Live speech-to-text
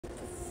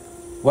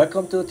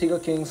Welcome to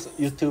TIGKING's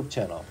YouTube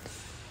channel.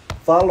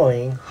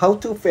 Following how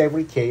to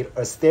fabricate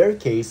a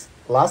staircase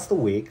last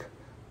week,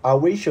 I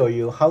will show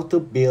you how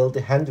to build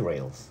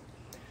handrails.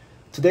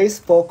 Today's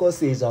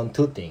focus is on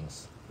two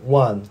things.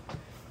 1.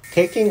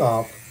 Taking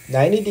off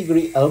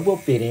 90-degree elbow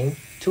fitting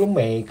to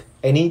make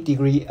any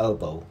degree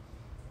elbow.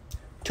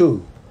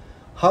 2.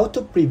 How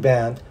to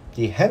prevent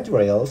the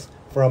handrails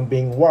from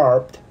being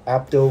warped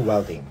after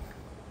welding.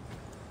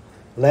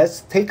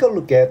 Let's take a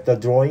look at the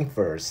drawing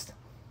first.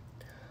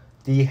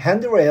 The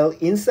handrail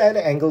inside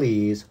angle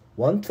is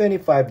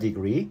 125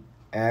 degree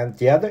and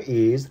the other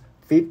is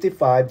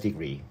 55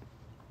 degree.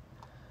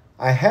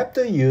 I have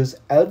to use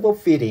elbow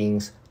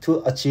fittings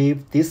to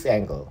achieve this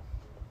angle.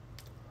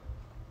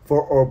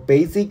 For our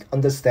basic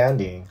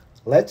understanding,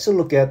 let's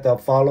look at the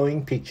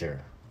following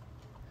picture.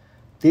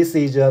 This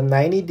is a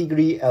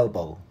 90-degree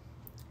elbow.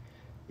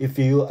 If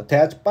you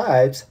attach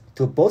pipes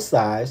to both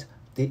sides,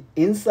 the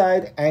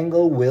inside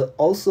angle will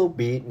also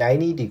be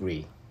 90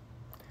 degree.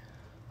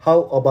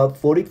 How about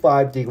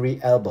 45-degree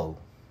elbow?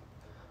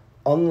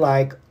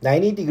 Unlike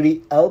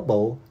 90-degree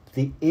elbow,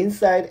 the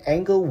inside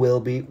angle will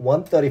be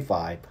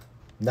 135,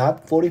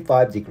 not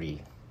 45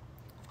 degree.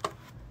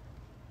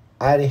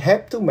 I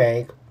have to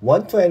make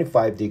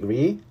 125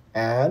 degree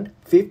and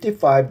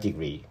 55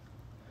 degree.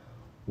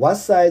 What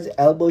size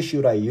elbow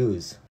should I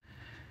use?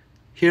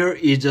 Here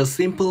is a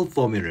simple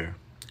formula.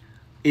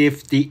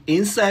 If the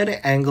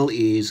inside angle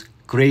is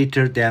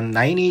greater than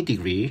 90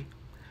 degree,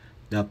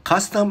 the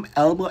custom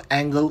elbow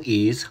angle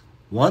is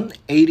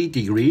 180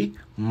 degree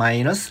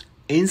minus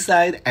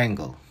inside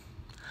angle.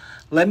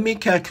 Let me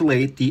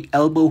calculate the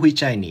elbow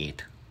which I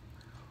need.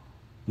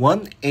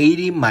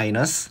 180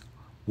 minus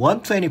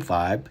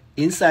 125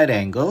 inside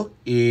angle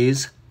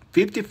is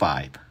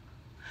 55.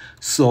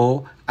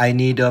 So I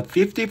need a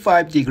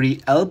 55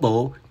 degree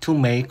elbow to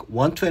make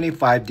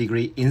 125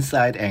 degree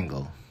inside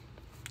angle.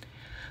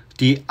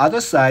 The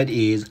other side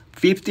is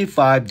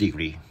 55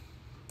 degree.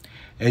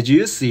 As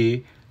you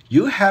see,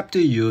 you have to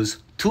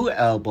use two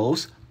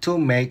elbows to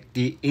make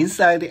the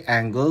inside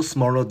angle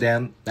smaller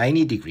than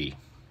 90 degree.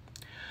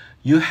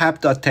 You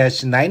have to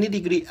attach 90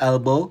 degree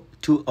elbow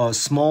to a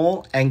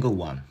small angle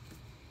one.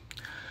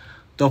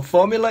 The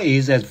formula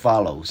is as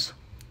follows.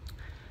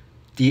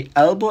 The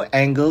elbow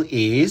angle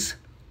is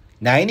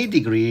 90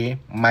 degree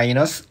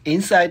minus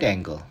inside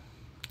angle.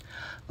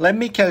 Let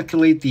me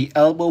calculate the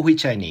elbow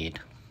which I need.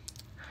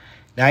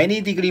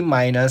 90 degree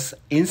minus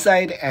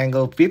inside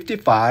angle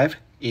 55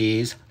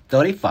 is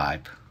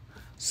 35.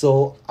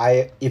 So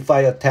if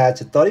I attach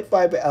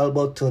 35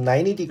 elbow to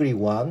 90 degree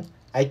one,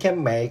 I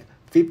can make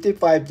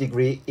 55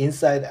 degree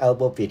inside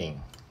elbow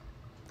fitting.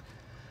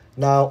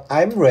 Now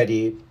I'm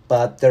ready,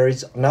 but there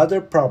is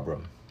another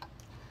problem.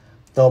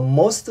 The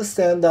most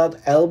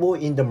standard elbow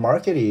in the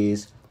market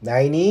is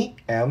 90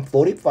 and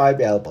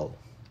 45 elbow.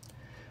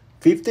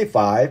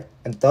 55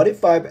 and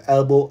 35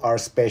 elbow are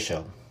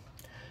special.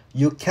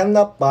 You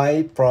cannot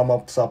buy from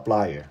a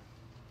supplier.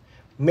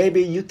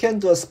 Maybe you can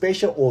do a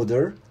special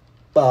order,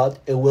 but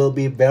it will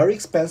be very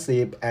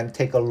expensive and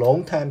take a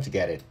long time to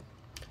get it.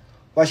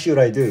 What should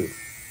I do?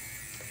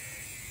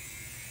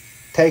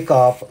 Take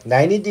off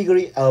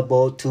 90-degree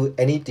elbow to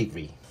any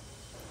degree.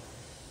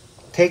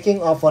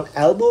 Taking off an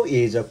elbow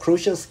is a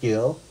crucial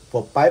skill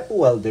for pipe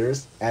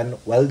welders and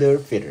welder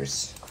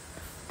fitters.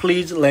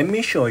 Please let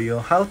me show you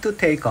how to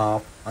take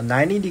off a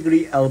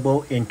 90-degree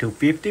elbow into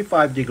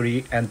 55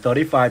 degree and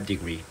 35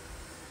 degree.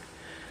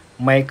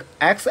 Make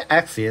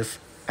x-axis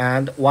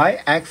and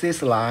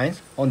y-axis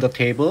lines on the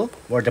table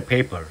or the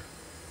paper.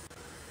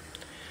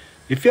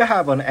 If you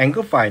have an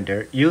angle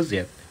finder, use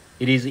it.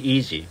 It is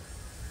easy.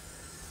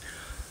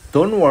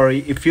 Don't worry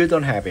if you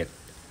don't have it.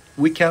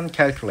 We can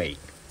calculate.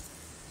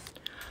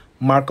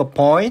 Mark a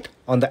point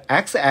on the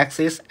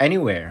x-axis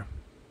anywhere.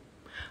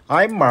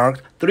 I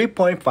marked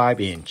 3.5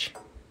 inch.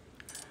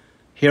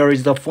 Here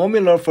is the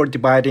formula for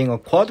dividing a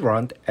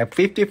quadrant at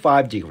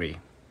 55 degree.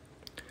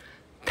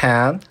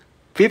 Tan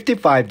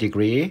 55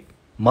 degree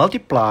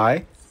multiply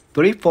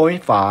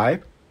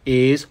 3.5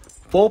 is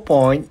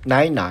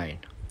 4.99.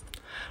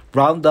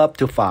 Round up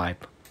to 5.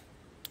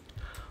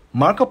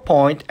 Mark a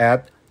point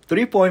at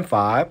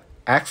 3.5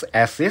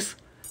 x-axis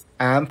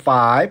and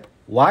 5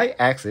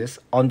 y-axis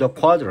on the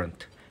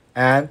quadrant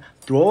and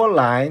draw a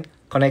line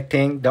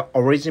connecting the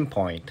origin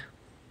point.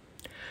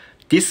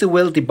 This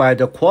will divide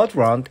the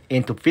quadrant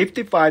into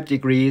 55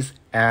 degrees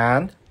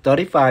and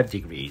 35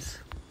 degrees.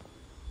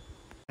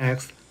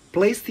 Next,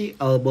 place the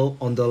elbow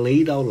on the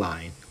laid out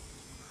line.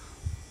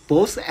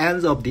 Both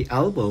ends of the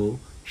elbow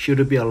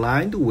should be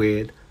aligned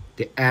with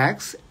the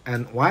x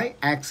and y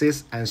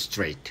axis and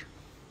straight.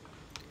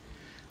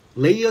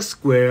 Lay a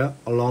square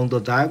along the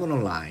diagonal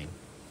line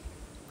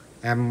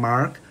and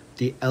mark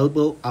the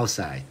elbow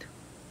outside.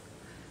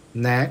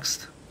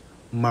 Next,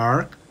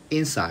 mark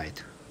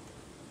inside.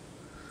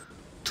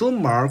 To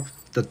mark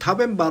the top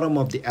and bottom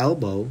of the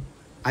elbow,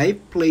 I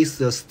place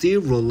the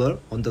steel ruler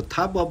on the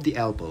top of the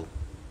elbow.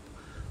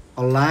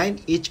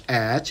 Align each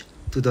edge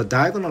to the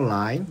diagonal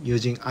line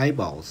using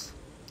eyeballs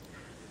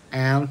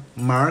and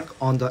mark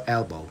on the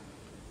elbow.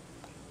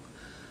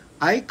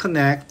 I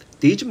connect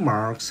these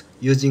marks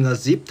using a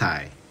zip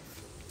tie.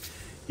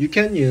 You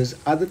can use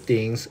other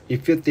things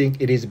if you think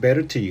it is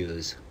better to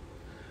use.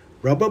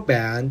 Rubber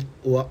band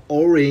or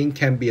O-ring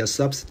can be a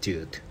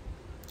substitute.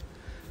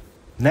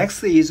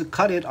 Next is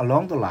cut it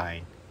along the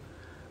line.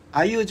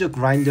 I use a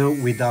grinder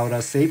without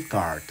a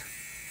safeguard.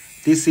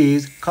 This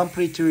is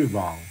completely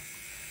wrong.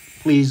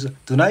 Please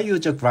do not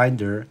use a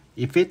grinder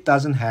if it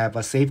doesn't have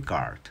a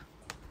safeguard.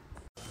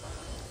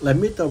 Let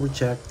me double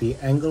check the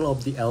angle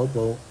of the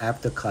elbow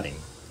after cutting.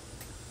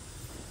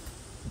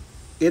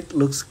 It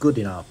looks good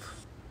enough.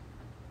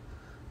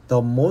 The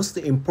most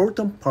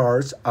important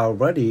parts are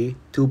ready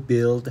to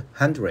build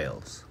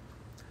handrails.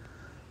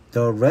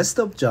 The rest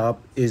of the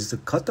job is to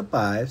cut the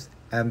pipes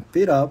and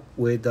fit up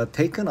with the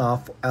taken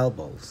off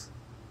elbows.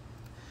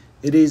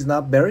 It is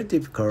not very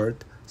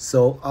difficult,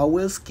 so I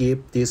will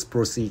skip this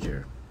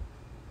procedure.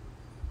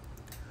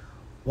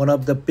 One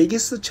of the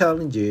biggest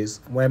challenges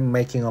when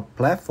making a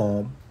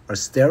platform, a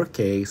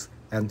staircase,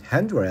 and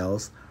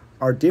handrails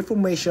are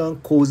deformation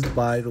caused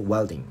by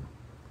welding.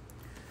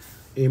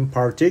 In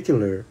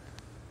particular,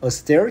 a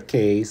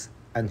staircase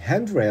and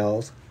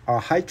handrails are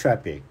high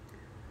traffic,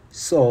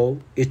 so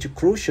it's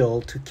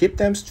crucial to keep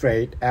them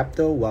straight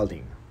after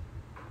welding.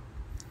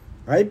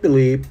 I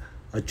believe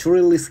a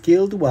truly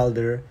skilled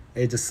welder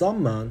is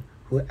someone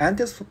who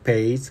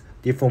anticipates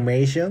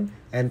deformation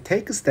and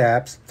takes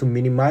steps to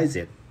minimize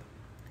it.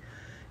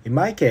 In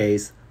my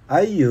case,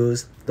 I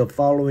use the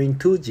following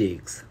two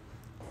jigs.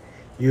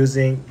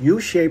 Using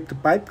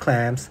U-shaped pipe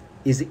clamps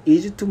is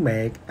easy to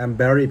make and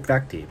very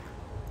effective.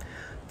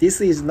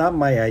 This is not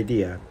my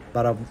idea,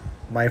 but of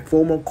my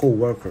former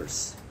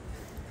co-workers.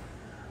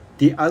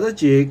 The other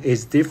jig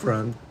is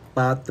different,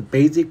 but the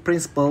basic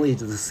principle is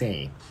the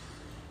same.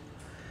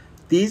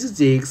 These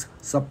jigs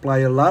supply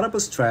a lot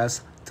of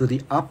stress to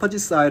the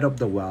opposite side of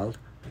the weld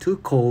to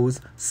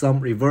cause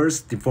some reverse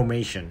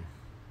deformation.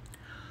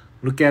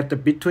 Look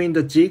at between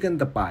the jig and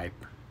the pipe.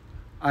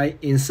 I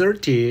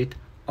inserted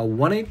a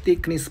 1/8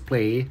 thickness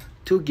plate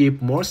to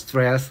give more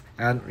stress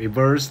and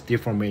reverse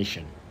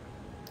deformation.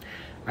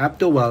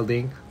 After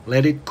welding,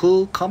 let it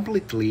cool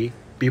completely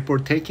before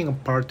taking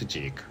apart the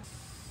jig.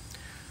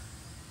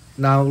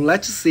 Now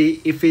let's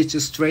see if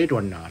it's straight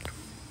or not.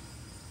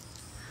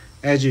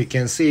 As you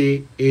can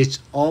see, it's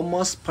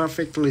almost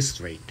perfectly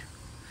straight.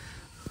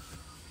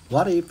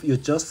 What if you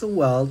just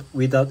weld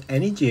without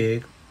any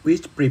jig,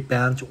 which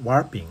prevents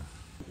warping?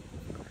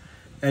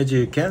 As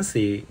you can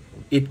see,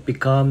 it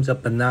becomes a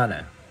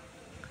banana.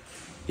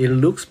 It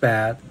looks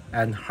bad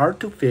and hard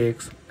to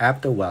fix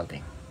after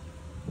welding.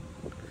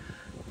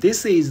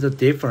 This is the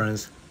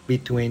difference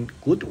between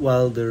good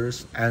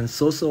welders and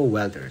so-so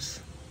welders.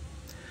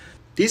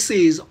 This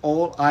is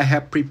all I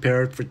have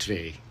prepared for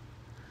today.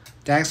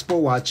 Thanks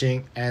for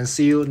watching and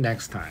see you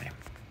next time.